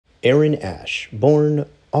Aaron Ash, born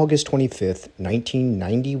August 25th,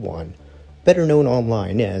 1991, better known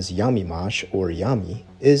online as Yamimash or Yami,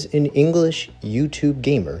 is an English YouTube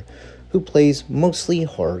gamer who plays mostly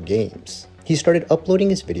horror games. He started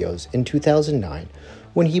uploading his videos in 2009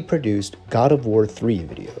 when he produced God of War 3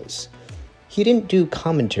 videos. He didn't do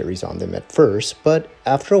commentaries on them at first, but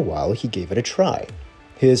after a while he gave it a try.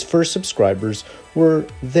 His first subscribers were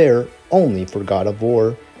there only for God of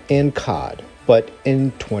War and COD. But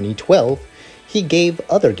in 2012, he gave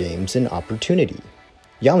other games an opportunity.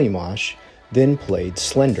 Yamimash then played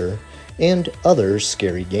Slender and other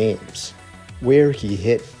scary games, where he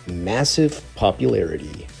hit massive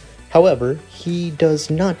popularity. However, he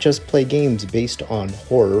does not just play games based on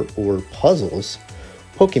horror or puzzles.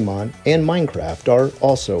 Pokemon and Minecraft are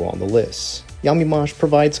also on the list. Yamimash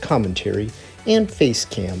provides commentary and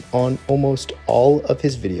facecam on almost all of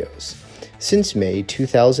his videos. Since May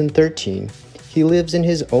 2013, he lives in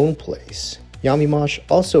his own place. Yamimash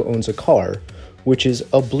also owns a car, which is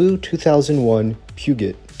a blue 2001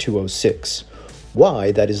 Peugeot 206.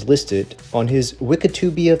 Why that is listed on his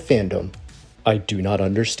Wikitubia fandom, I do not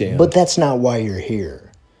understand. But that's not why you're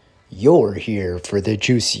here. You're here for the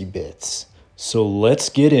juicy bits. So let's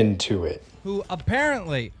get into it. Who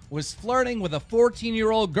apparently was flirting with a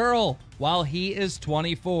 14-year-old girl while he is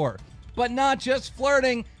 24. But not just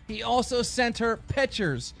flirting, he also sent her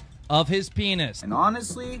pictures of his penis. And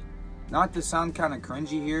honestly, not to sound kind of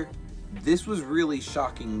cringy here, this was really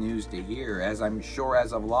shocking news to hear, as I'm sure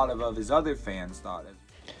as a lot of his other fans thought.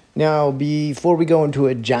 Now, before we go into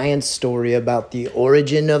a giant story about the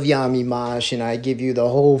origin of Yamimash, and I give you the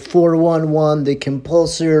whole 411, the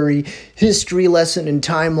compulsory history lesson and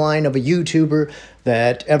timeline of a YouTuber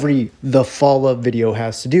that every The Fall Up video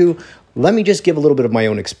has to do, let me just give a little bit of my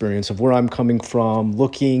own experience of where I'm coming from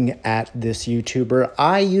looking at this YouTuber.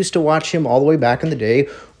 I used to watch him all the way back in the day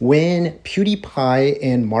when Pewdiepie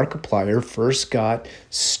and Markiplier first got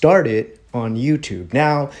started on YouTube.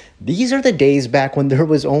 Now, these are the days back when there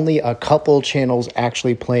was only a couple channels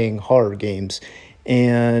actually playing horror games.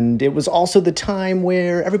 And it was also the time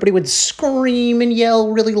where everybody would scream and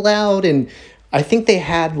yell really loud. And I think they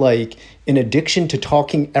had like an addiction to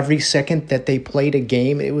talking every second that they played a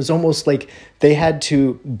game. It was almost like they had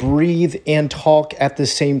to breathe and talk at the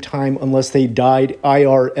same time unless they died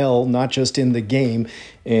IRL, not just in the game.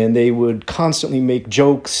 And they would constantly make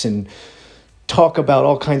jokes and talk about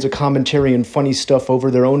all kinds of commentary and funny stuff over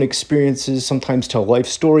their own experiences, sometimes tell life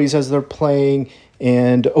stories as they're playing,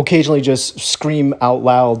 and occasionally just scream out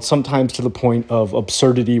loud, sometimes to the point of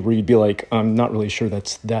absurdity where you'd be like, I'm not really sure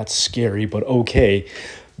that's scary, but okay.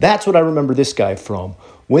 That's what I remember this guy from.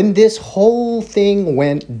 When this whole thing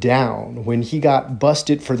went down, when he got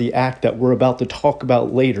busted for the act that we're about to talk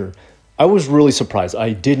about later, I was really surprised.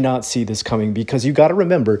 I did not see this coming because you got to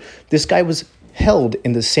remember, this guy was held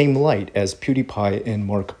in the same light as Pewdiepie and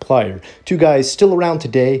Markiplier. Two guys still around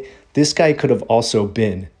today. This guy could have also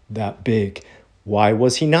been that big. Why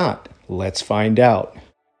was he not? Let's find out.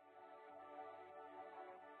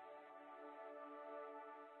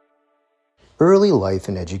 Early life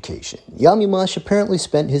and education. Yamimash apparently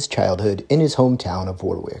spent his childhood in his hometown of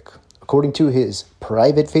Warwick. According to his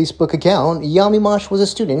private Facebook account, Yamimash was a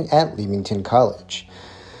student at Leamington College.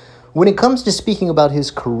 When it comes to speaking about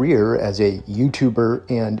his career as a YouTuber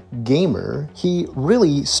and gamer, he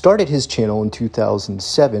really started his channel in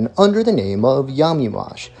 2007 under the name of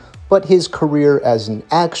Yamimash, but his career as an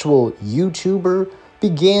actual YouTuber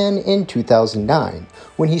began in 2009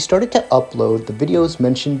 when he started to upload the videos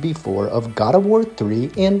mentioned before of God of War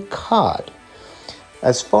 3 and COD.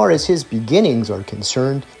 As far as his beginnings are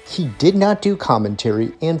concerned, he did not do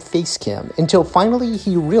commentary and facecam until finally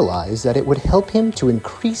he realized that it would help him to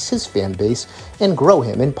increase his fan base and grow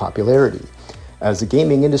him in popularity. As the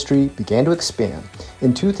gaming industry began to expand,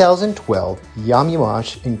 in 2012,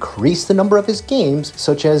 Yamimash increased the number of his games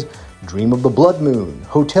such as Dream of the Blood Moon,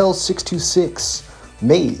 Hotel 626,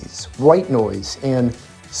 Maze, White Noise, and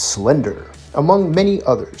Slender, among many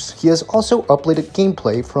others. He has also uploaded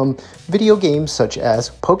gameplay from video games such as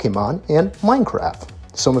Pokemon and Minecraft.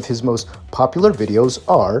 Some of his most popular videos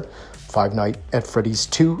are Five Nights at Freddy's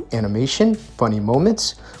 2 animation, funny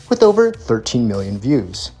moments, with over 13 million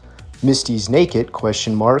views. Misty's Naked,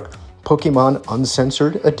 Pokemon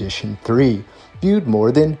Uncensored Edition 3, viewed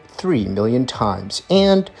more than 3 million times,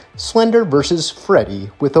 and Slender vs. Freddy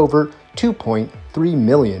with over 2.3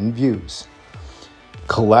 million views.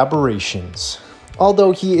 Collaborations.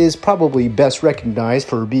 Although he is probably best recognized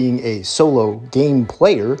for being a solo game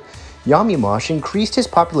player, Yamimash increased his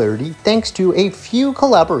popularity thanks to a few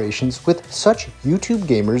collaborations with such YouTube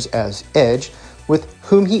gamers as Edge, with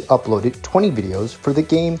whom he uploaded 20 videos for the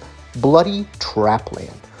game Bloody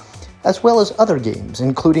Trapland, as well as other games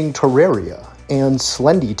including Terraria and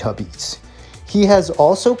Slendytubbies. He has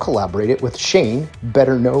also collaborated with Shane,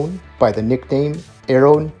 better known by the nickname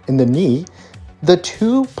Arrow in the Knee. The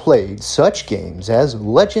two played such games as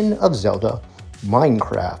Legend of Zelda,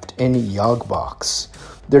 Minecraft, and Yogbox.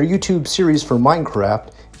 Their YouTube series for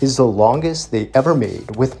Minecraft is the longest they ever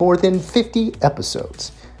made, with more than 50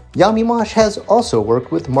 episodes. Yamimash has also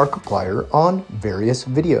worked with Markiplier on various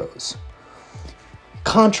videos.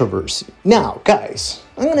 Controversy. Now, guys,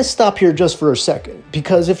 I'm going to stop here just for a second,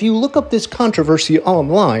 because if you look up this controversy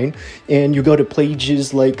online and you go to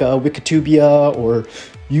pages like Wikitubia or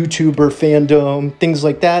YouTuber fandom, things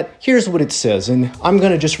like that, here's what it says, and I'm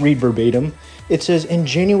going to just read verbatim. It says, in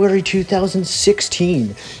January 2016,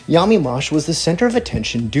 Yamimash was the center of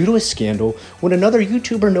attention due to a scandal when another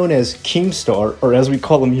YouTuber known as Keemstar, or as we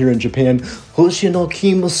call him here in Japan, Hoshino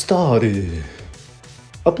Keemstar,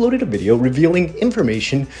 uploaded a video revealing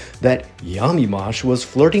information that Yamimash was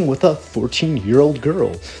flirting with a 14-year-old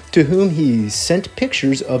girl to whom he sent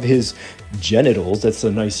pictures of his genitals. That's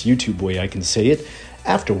a nice YouTube way I can say it.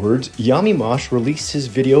 Afterwards, Yamimash released his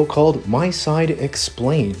video called My Side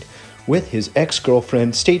Explained, with his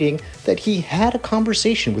ex-girlfriend stating that he had a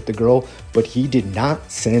conversation with the girl, but he did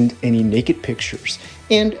not send any naked pictures,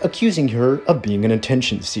 and accusing her of being an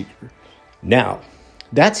attention seeker. Now,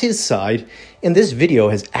 that's his side, and this video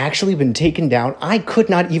has actually been taken down. I could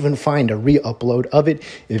not even find a re-upload of it.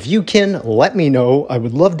 If you can, let me know. I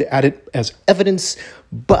would love to add it as evidence,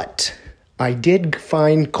 but I did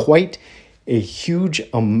find quite a huge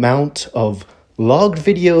amount of logged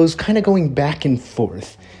videos kind of going back and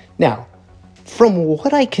forth. Now, from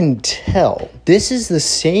what I can tell, this is the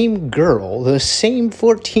same girl, the same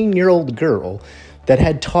 14-year-old girl that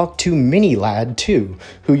had talked to Minilad too,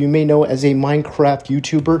 who you may know as a Minecraft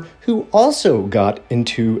YouTuber who also got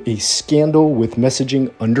into a scandal with messaging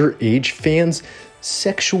underage fans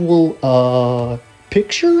sexual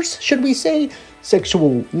pictures, should we say?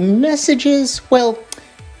 Sexual messages? Well,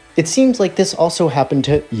 it seems like this also happened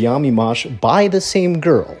to Yamimash by the same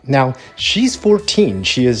girl. Now, she's 14.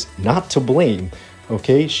 She is not to blame,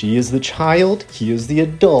 okay? She is the child. He is the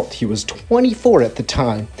adult. He was 24 at the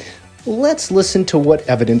time. Let's listen to what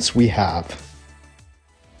evidence we have.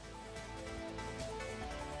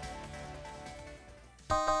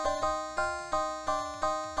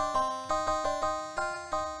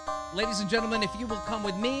 Ladies and gentlemen, if you will come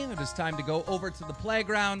with me, it is time to go over to the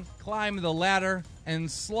playground, climb the ladder, and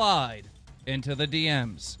slide into the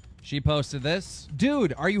DMs. She posted this.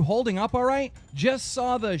 Dude, are you holding up all right? Just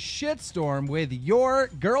saw the shitstorm with your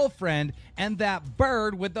girlfriend and that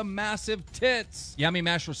bird with the massive tits.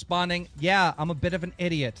 Yamimash responding, yeah, I'm a bit of an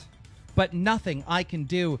idiot, but nothing I can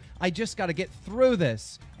do. I just got to get through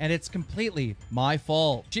this, and it's completely my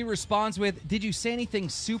fault. She responds with, did you say anything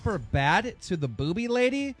super bad to the booby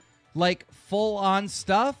lady? Like full-on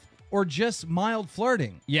stuff or just mild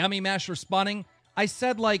flirting? Yamimash responding, I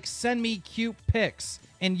said like send me cute pics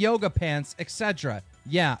in yoga pants, etc.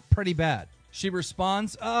 Yeah, pretty bad. She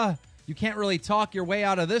responds, you can't really talk your way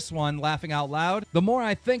out of this one, laughing out loud. The more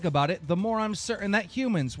I think about it, the more I'm certain that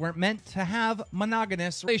humans weren't meant to have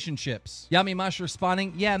monogamous relationships. Yamimash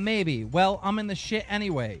responding, yeah, maybe. Well, I'm in the shit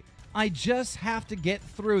anyway. I just have to get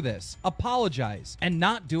through this, apologize, and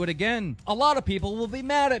not do it again. A lot of people will be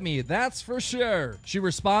mad at me, that's for sure. She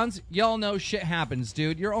responds, y'all know shit happens,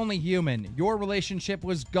 dude. You're only human. Your relationship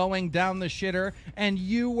was going down the shitter, and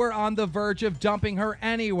you were on the verge of dumping her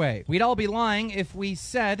anyway. We'd all be lying if we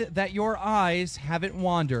said that your eyes haven't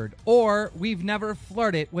wandered, or we've never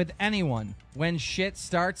flirted with anyone. When shit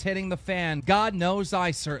starts hitting the fan, God knows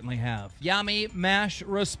I certainly have. Yamimash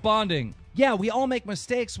responding, yeah, we all make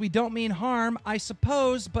mistakes. We don't mean harm, I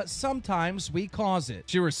suppose, but sometimes we cause it.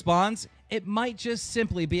 She responds, it might just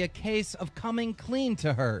simply be a case of coming clean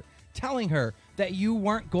to her, telling her that you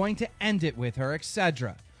weren't going to end it with her,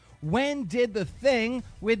 etc. When did the thing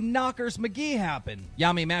with Knockers McGee happen?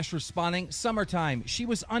 Yamimash responding, summertime. She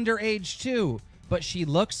was underage too, but she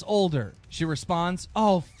looks older. She responds,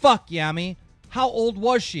 oh, fuck, Yami. How old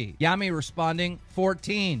was she? Yami responding,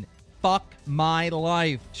 14. Fuck my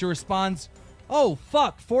life. She responds, oh,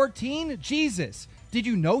 fuck, 14? Jesus. Did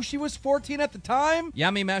you know she was 14 at the time?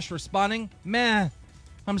 Yamimash responding, meh,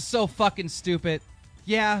 I'm so fucking stupid.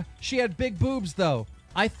 Yeah, she had big boobs, though.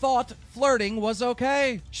 I thought flirting was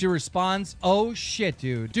okay. She responds, oh, shit,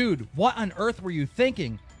 dude. Dude, what on earth were you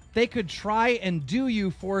thinking? They could try and do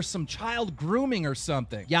you for some child grooming or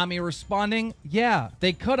something. Yami responding, yeah,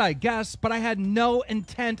 they could, I guess, but I had no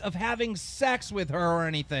intent of having sex with her or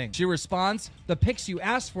anything. She responds, the pics you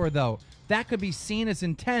asked for, though, that could be seen as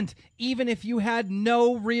intent even if you had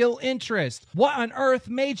no real interest. What on earth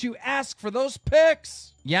made you ask for those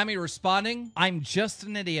pics? Yami responding, I'm just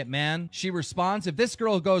an idiot, man. She responds, if this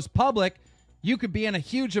girl goes public, you could be in a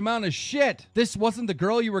huge amount of shit. This wasn't the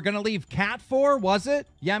girl you were gonna leave Cat for, was it?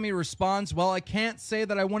 Yami responds, well, I can't say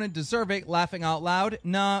that I wouldn't deserve it, laughing out loud.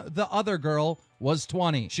 Nah, the other girl was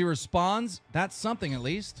 20. She responds, that's something at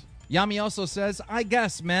least. Yami also says, I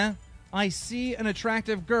guess, man. I see an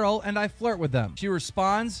attractive girl and I flirt with them. She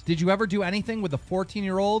responds, did you ever do anything with a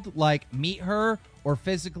 14-year-old, like meet her or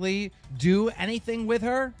physically do anything with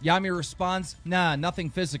her? Yami responds, nah, nothing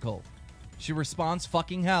physical. She responds,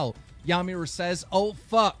 fucking hell. Yami says, oh,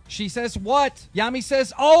 fuck. She says, what? Yami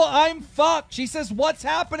says, oh, I'm fucked. She says, what's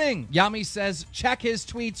happening? Yami says, check his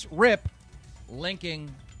tweets, rip,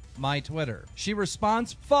 linking my Twitter. She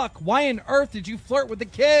responds, fuck, why on earth did you flirt with the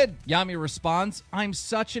kid? Yami responds, I'm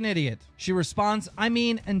such an idiot. She responds, I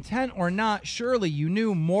mean, intent or not, surely you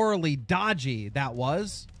knew morally dodgy that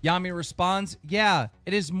was. Yami responds, yeah,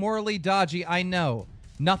 it is morally dodgy, I know.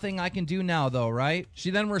 Nothing I can do now, though, right?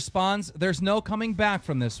 She then responds, there's no coming back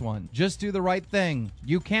from this one. Just do the right thing.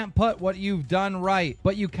 You can't put what you've done right,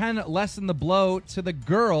 but you can lessen the blow to the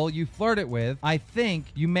girl you flirted with. I think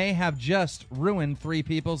you may have just ruined 3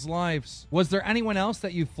 people's lives. Was there anyone else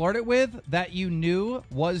that you flirted with that you knew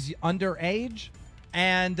was underage?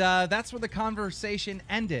 And that's where the conversation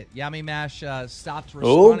ended. Yamimash stopped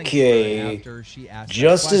responding to her after she asked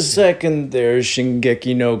just a second there,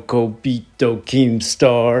 Shingeki no Kobito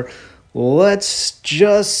Keemstar. Let's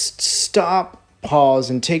just stop, pause,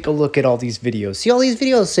 and take a look at all these videos. See, all these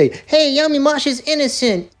videos say, hey, Yamimash is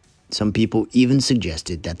innocent. Some people even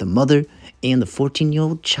suggested that the mother and the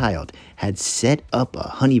 14-year-old child had set up a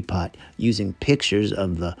honeypot using pictures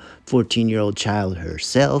of the 14-year-old child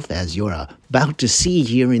herself, as you're about to see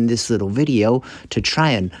here in this little video, to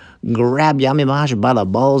try and grab Yamimash by the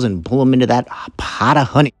balls and pull him into that pot of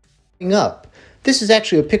honey. Up. This is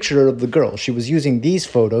actually a picture of the girl. She was using these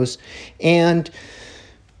photos, and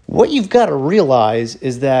what you've got to realize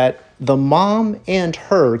is that the mom and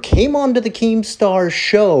her came onto the Keemstar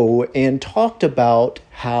show and talked about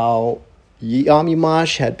how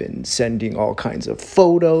Yamimash had been sending all kinds of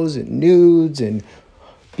photos and nudes and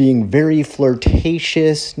being very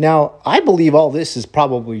flirtatious. Now, I believe all this is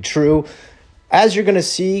probably true. As you're going to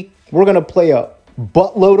see, we're going to play a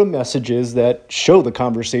buttload of messages that show the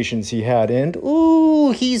conversations he had. And,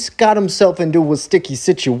 ooh, he's got himself into a sticky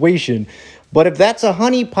situation. But if that's a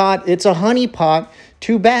honeypot, it's a honeypot.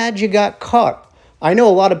 Too bad you got caught. I know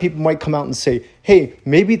a lot of people might come out and say, hey,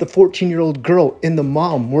 maybe the 14-year-old girl and the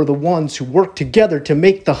mom were the ones who worked together to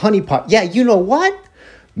make the honeypot. Yeah, you know what?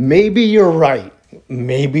 Maybe you're right.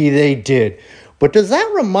 Maybe they did. But does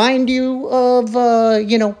that remind you of,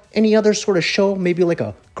 any other sort of show? Maybe like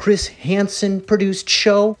a Chris Hansen-produced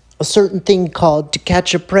show? A certain thing called To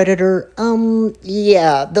Catch a Predator?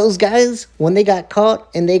 Yeah, those guys, when they got caught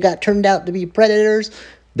and they got turned out to be predators,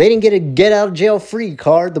 they didn't get a get-out-of-jail-free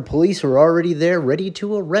card. The police were already there ready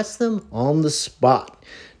to arrest them on the spot.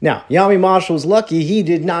 Now, Yamimash was lucky he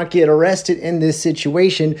did not get arrested in this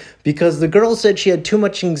situation because the girl said she had too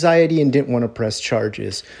much anxiety and didn't want to press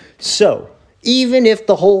charges. So, even if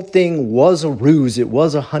the whole thing was a ruse, it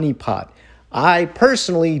was a honeypot, I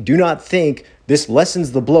personally do not think this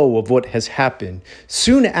lessens the blow of what has happened.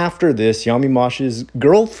 Soon after this, Yamimash's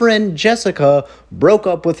girlfriend, Jessica, broke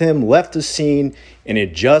up with him, left the scene, and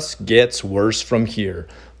it just gets worse from here.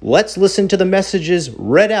 Let's listen to the messages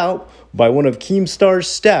read out by one of Keemstar's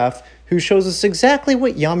staff who shows us exactly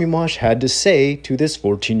what Yamimash had to say to this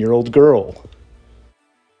 14-year-old girl.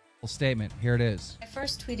 Statement. Here it is. I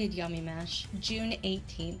first tweeted Yamimash June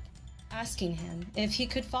 18th, asking him if he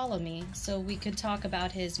could follow me so we could talk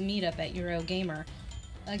about his meetup at Eurogamer,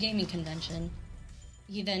 a gaming convention.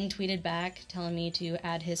 He then tweeted back telling me to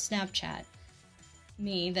add his Snapchat.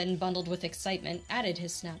 Me, then bundled with excitement, added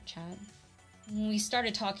his Snapchat. We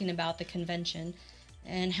started talking about the convention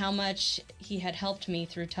and how much he had helped me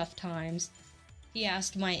through tough times. He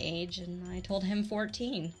asked my age and I told him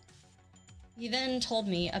 14. He then told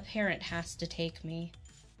me a parent has to take me,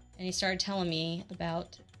 and he started telling me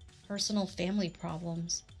about personal family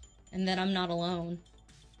problems, and that I'm not alone.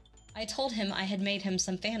 I told him I had made him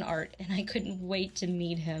some fan art, and I couldn't wait to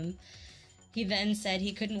meet him. He then said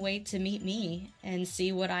he couldn't wait to meet me and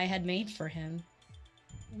see what I had made for him.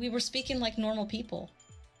 We were speaking like normal people.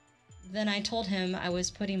 Then I told him I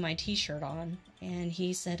was putting my t-shirt on, and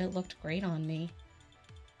he said it looked great on me.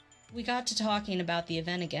 We got to talking about the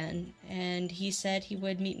event again, and he said he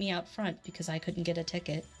would meet me out front because I couldn't get a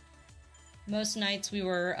ticket. Most nights we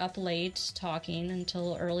were up late talking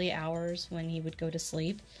until early hours when he would go to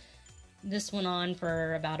sleep. This went on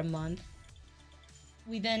for about a month.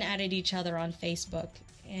 We then added each other on Facebook,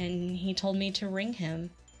 and he told me to ring him.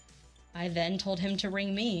 I then told him to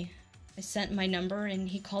ring me. I sent my number, and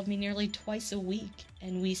he called me nearly twice a week,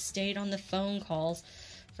 and we stayed on the phone calls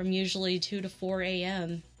from usually 2 to 4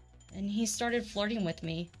 a.m., and he started flirting with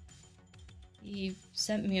me. He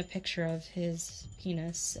sent me a picture of his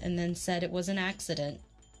penis and then said it was an accident.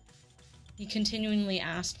 He continually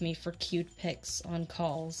asked me for cute pics on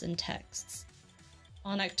calls and texts.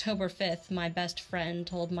 On October 5th, my best friend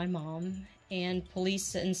told my mom, and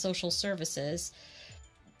police and social services,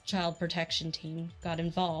 child protection team, got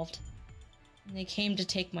involved. They came to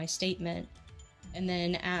take my statement and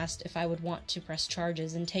then asked if I would want to press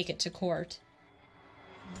charges and take it to court.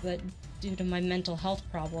 But due to my mental health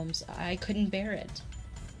problems, I couldn't bear it.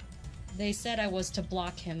 They said I was to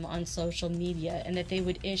block him on social media and that they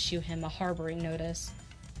would issue him a harboring notice.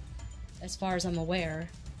 As far as I'm aware,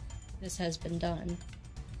 this has been done.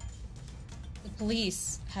 The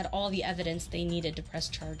police had all the evidence they needed to press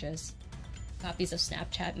charges. Copies of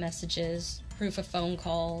Snapchat messages, proof of phone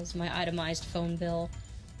calls, my itemized phone bill,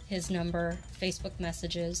 his number, Facebook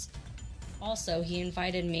messages. Also, he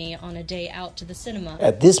invited me on a day out to the cinema.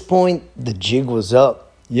 At this point, the jig was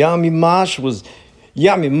up. Yamimash was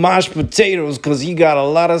Yami mashed potatoes because he got a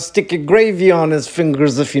lot of sticky gravy on his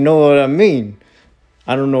fingers, if you know what I mean.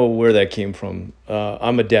 I don't know where that came from.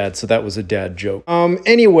 I'm a dad, so that was a dad joke.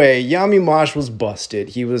 Anyway, Yamimash was busted.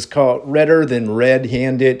 He was caught redder than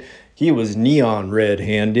red-handed. He was neon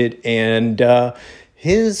red-handed, and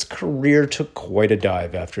his career took quite a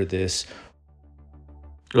dive after this.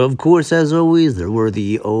 Of course, as always, there were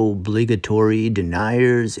the obligatory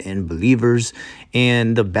deniers and believers,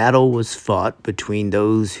 and the battle was fought between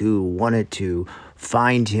those who wanted to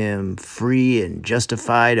find him free and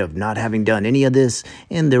justified of not having done any of this,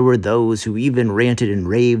 and there were those who even ranted and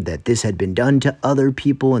raved that this had been done to other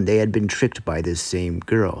people and they had been tricked by this same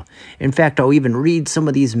girl. In fact, I'll even read some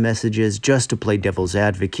of these messages just to play devil's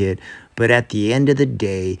advocate, but at the end of the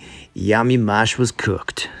day, Yamimash was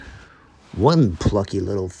cooked. One plucky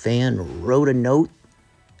little fan wrote a note,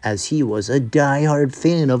 as he was a die-hard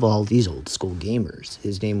fan of all these old-school gamers.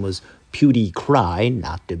 His name was Pewdiepie,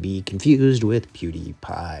 not to be confused with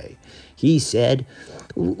Pewdiepie. He said,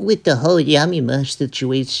 "With the whole Yamimash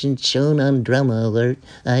situation shown on Drama Alert,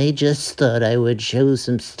 I just thought I would show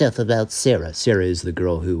some stuff about Sarah." Sarah is the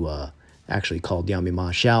girl who actually called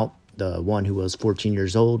Yamimash out, the one who was 14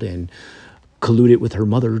 years old and colluded with her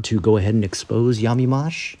mother to go ahead and expose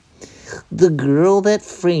Yamimash. "The girl that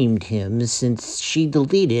framed him since she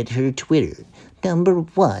deleted her Twitter. Number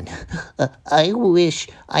one, I wish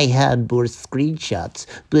I had more screenshots,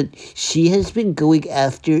 but she has been going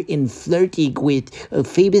after and flirting with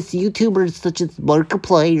famous YouTubers such as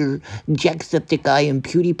Markiplier, Jacksepticeye, and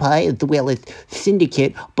Pewdiepie, as well as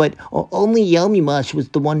Syndicate, but only Yamimash was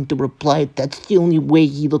the one to reply. That's the only way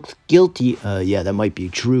he looks guilty." Yeah, that might be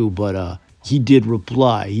true, but he did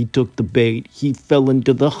reply. He took the bait. He fell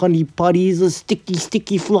into the honey pot. He's a sticky,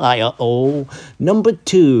 sticky fly. Uh-oh. Number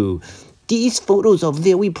two, these photos are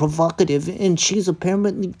very provocative, and she's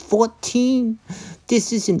apparently 14.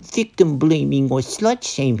 This isn't victim blaming or slut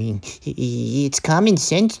shaming. It's common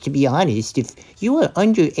sense, to be honest. If you are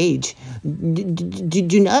underage,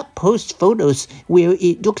 do not post photos where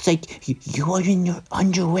it looks like you are in your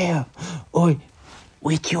underwear or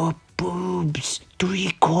with your boobs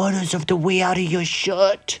 3/4 of the way out of your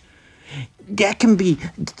shirt. That can be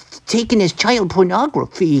taken as child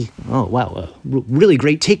pornography. Oh, wow. Really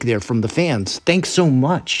great take there from the fans. Thanks so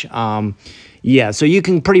much. Yeah, so you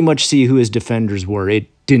can pretty much see who his defenders were. It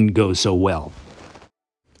didn't go so well.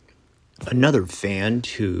 Another fan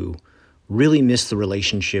who really missed the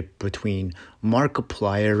relationship between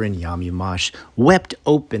Markiplier and Yamimash wept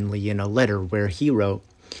openly in a letter where he wrote,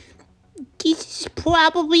 "This is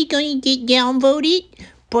probably going to get downvoted,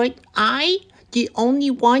 but the only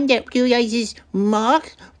one that realizes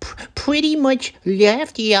Mark pretty much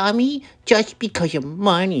left Yami just because of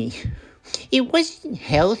money. It wasn't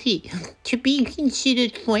healthy to be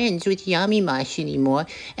considered friends with Yamimash anymore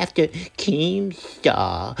after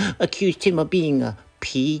Keemstar accused him of being a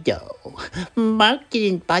pedo. Mark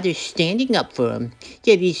didn't bother standing up for him,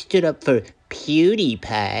 yet he stood up for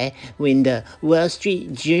Pewdiepie when the Wall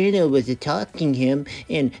Street Journal was attacking him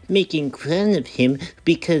and making fun of him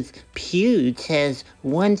because Pewds has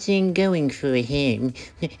one thing going for him: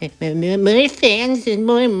 more fans and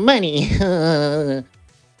more money."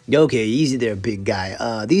 Okay, easy there, big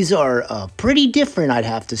guy. These are pretty different, I'd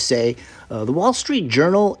have to say. The Wall Street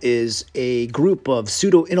Journal is a group of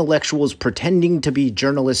pseudo-intellectuals pretending to be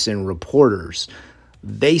journalists and reporters.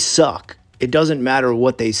 They suck. It doesn't matter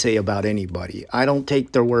what they say about anybody. I don't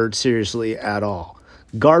take their word seriously at all.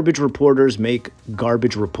 Garbage reporters make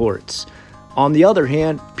garbage reports. On the other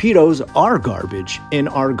hand, pedos are garbage, and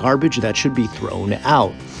are garbage that should be thrown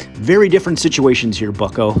out. Very different situations here,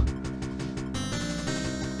 bucko.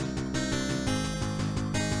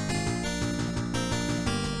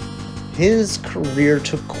 His career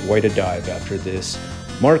took quite a dive after this.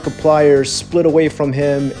 Markiplier split away from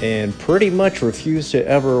him and pretty much refused to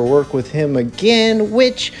ever work with him again,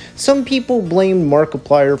 which some people blamed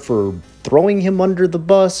Markiplier for throwing him under the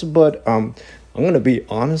bus, but I'm going to be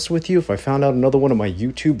honest with you. If I found out another one of my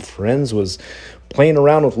YouTube friends was playing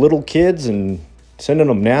around with little kids and sending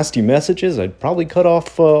them nasty messages, I'd probably cut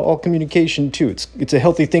off all communication too. It's a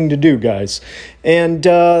healthy thing to do, guys. And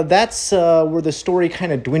that's where the story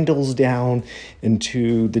kind of dwindles down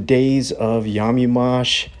into the days of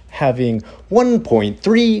Yamimash having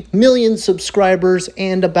 1.3 million subscribers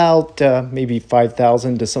and about maybe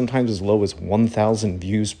 5,000 to sometimes as low as 1,000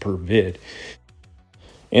 views per vid.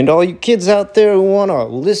 And all you kids out there who want to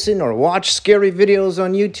listen or watch scary videos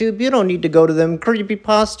on YouTube, you don't need to go to them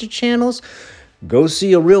creepypasta channels. Go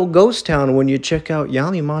see a real ghost town when you check out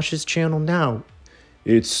Yamimash's channel now.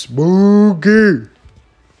 It's spooky.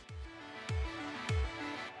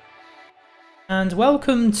 And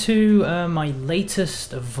welcome to my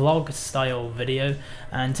latest vlog style video,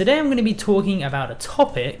 and today I'm going to be talking about a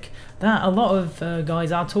topic that a lot of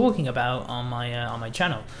guys are talking about on my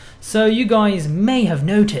channel. So you guys may have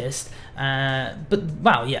noticed, but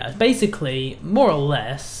well, yeah, basically more or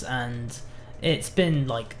less, and it's been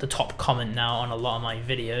like the top comment now on a lot of my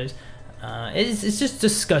videos. It's just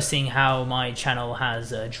discussing how my channel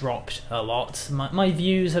has dropped a lot. My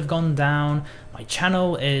views have gone down. My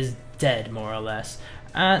channel is dead, more or less,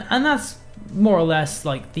 and that's more or less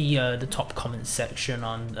like the top comment section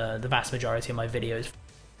on the vast majority of my videos.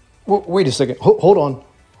 Wait a second. Hold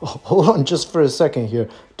on just for a second here.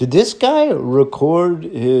 Did this guy record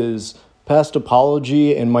his past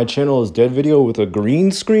apology and my channel is dead video with a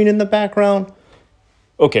green screen in the background?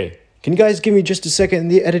 Okay, can you guys give me just a second in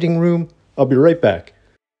the editing room? I'll be right back.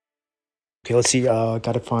 Okay, let's see.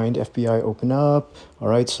 Gotta find FBI, open up. All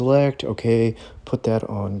right, select. Okay, put that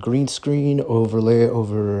on green screen, overlay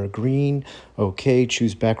over green. Okay,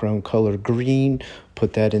 choose background color green.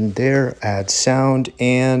 Put that in there, add sound,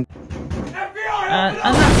 and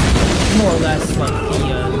that's more or less like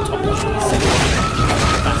the top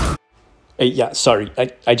section. Hey, yeah, sorry.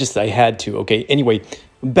 I had to. Okay, anyway,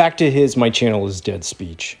 back to my channel is dead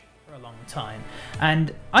speech. For a long time.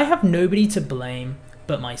 And I have nobody to blame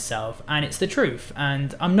but myself, and it's the truth,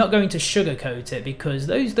 and I'm not going to sugarcoat it because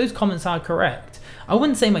those comments are correct. I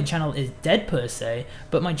wouldn't say my channel is dead per se,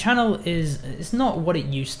 but my channel is not what it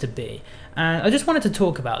used to be, and I just wanted to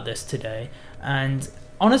talk about this today. And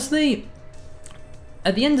honestly,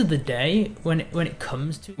 at the end of the day, when it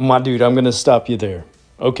comes to my dude, I'm gonna stop you there.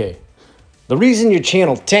 Okay, the reason your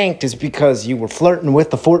channel tanked is because you were flirting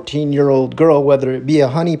with a 14-year-old girl, whether it be a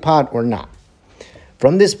honeypot or not.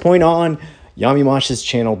 From this point on, Yamimash's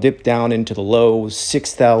channel dipped down into the low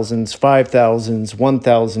 6,000s, 5,000s,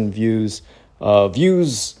 1,000 views.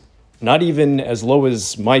 Views not even as low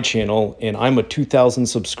as my channel, and I'm a 2,000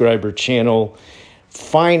 subscriber channel.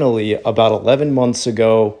 Finally, about 11 months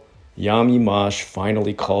ago, Yamimash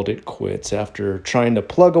finally called it quits after trying to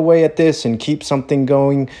plug away at this and keep something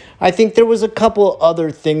going. I think there was a couple other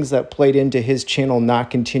things that played into his channel not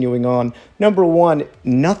continuing on. Number one,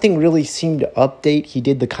 nothing really seemed to update. He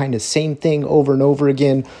did the kind of same thing over and over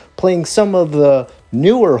again, playing some of the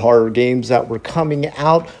newer horror games that were coming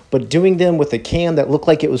out, but doing them with a cam that looked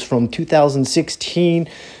like it was from 2016.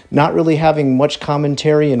 Not really having much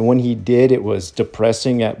commentary, and when he did, it was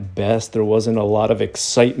depressing at best. There wasn't a lot of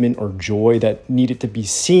excitement or joy that needed to be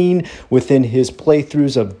seen within his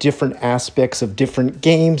playthroughs of different aspects of different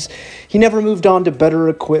games. He never moved on to better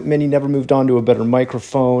equipment. He never moved on to a better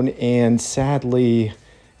microphone, and sadly,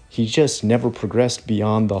 he just never progressed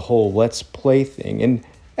beyond the whole Let's Play thing. And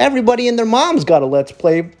everybody and their mom's got a Let's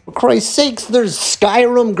Play. For Christ's sakes, there's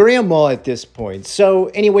Skyrim Grandma at this point. So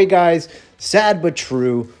anyway, guys, sad but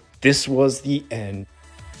true. This was the end.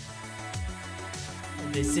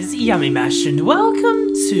 This is Yamimash, and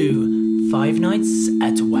welcome to Five Nights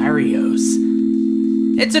at Wario's.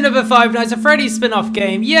 It's another Five Nights at Freddy's spin-off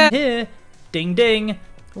game, yeah! Here, ding ding.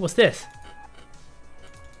 What's this?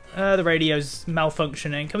 The radio's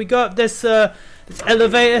malfunctioning. Can we go up this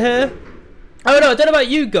elevator here? Oh no, I don't know about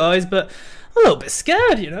you guys, but a little bit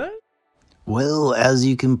scared, you know? Well, as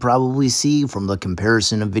you can probably see from the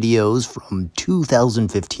comparison of videos from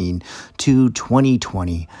 2015 to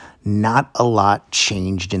 2020, not a lot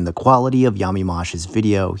changed in the quality of Yamimash's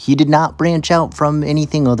video. He did not branch out from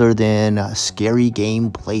anything other than scary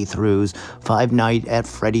game playthroughs, Five Nights at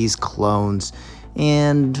Freddy's clones,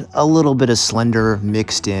 and a little bit of Slender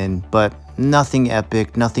mixed in, but nothing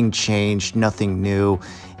epic, nothing changed, nothing new,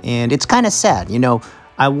 and it's kind of sad, you know.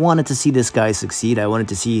 I wanted to see this guy succeed. I wanted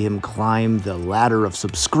to see him climb the ladder of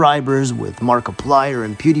subscribers with Markiplier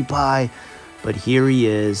and Pewdiepie, but here he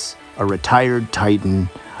is, a retired titan,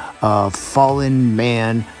 a fallen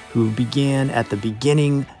man who began at the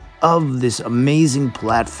beginning of this amazing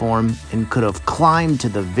platform and could have climbed to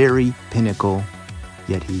the very pinnacle,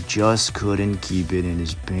 yet he just couldn't keep it in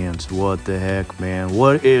his pants. What the heck, man?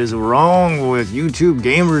 What is wrong with YouTube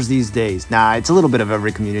gamers these days? Nah, it's a little bit of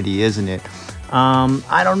every community, isn't it?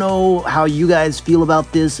 I don't know how you guys feel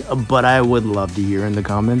about this, but I would love to hear in the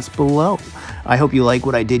comments below. I hope you like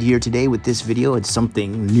what I did here today with this video. It's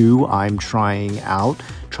something new I'm trying out,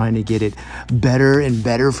 trying to get it better and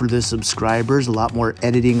better for the subscribers. A lot more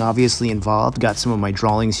editing obviously involved. Got some of my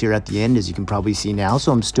drawings here at the end, as you can probably see now,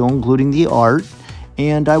 so I'm still including the art.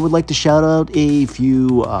 And I would like to shout out a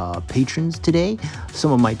few patrons today.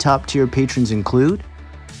 Some of my top tier patrons include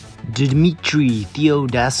Dmitry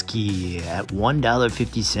Theodaski at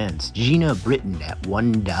 $1.50, Gina Britton at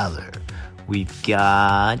 $1. We've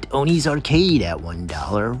got Oni's Arcade at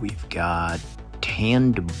 $1. We've got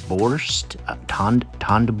Tandborste at $1,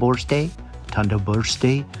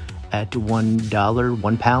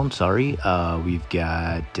 £1, sorry. We've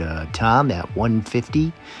got Tom at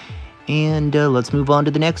 $1.50. And let's move on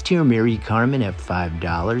to the next tier. Mary Carmen at $5.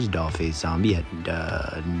 Dollface Zombie at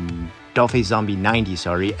Dollface Zombie 90,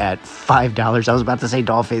 sorry, at $5. I was about to say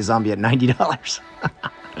Dollface Zombie at $90.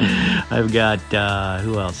 I've got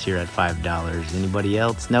who else here at $5? Anybody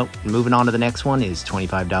else? Nope. Moving on to the next one is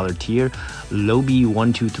 $25 tier.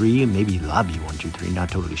 Lobby123, maybe Lobby123, not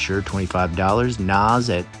totally sure. $25. Nas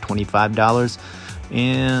at $25.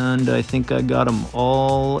 And I think I got them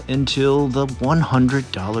all until the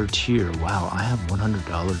 $100 tier. Wow, I have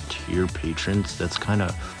 $100 tier patrons. That's kind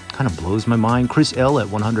of blows my mind. Chris L at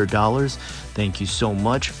 $100. Thank you so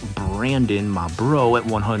much. Brandon, my bro, at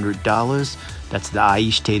 $100. That's the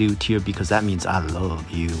Aish Teru tier because that means I love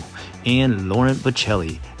you. And Laurent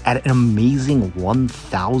Bocelli at an amazing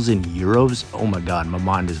 1,000 euros. Oh my god, my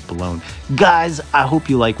mind is blown. Guys, I hope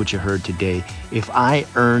you like what you heard today. If I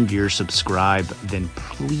earned your subscribe, then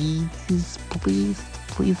please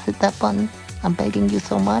hit that button. I'm begging you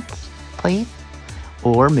so much. Please.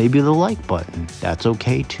 Or maybe the like button. That's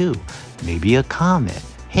okay too. Maybe a comment.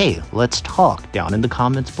 Hey, let's talk down in the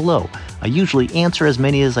comments below. I usually answer as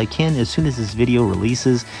many as I can as soon as this video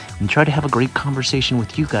releases and try to have a great conversation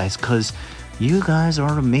with you guys because you guys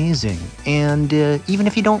are amazing. And even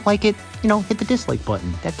if you don't like it, you know, hit the dislike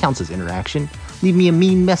button. That counts as interaction. Leave me a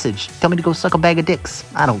mean message. Tell me to go suck a bag of dicks.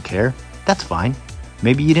 I don't care. That's fine.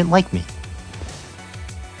 Maybe you didn't like me.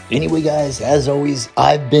 Anyway, guys, as always,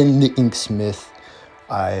 I've been the Inksmith.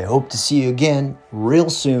 I hope to see you again real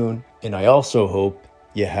soon, and I also hope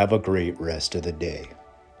you have a great rest of the day.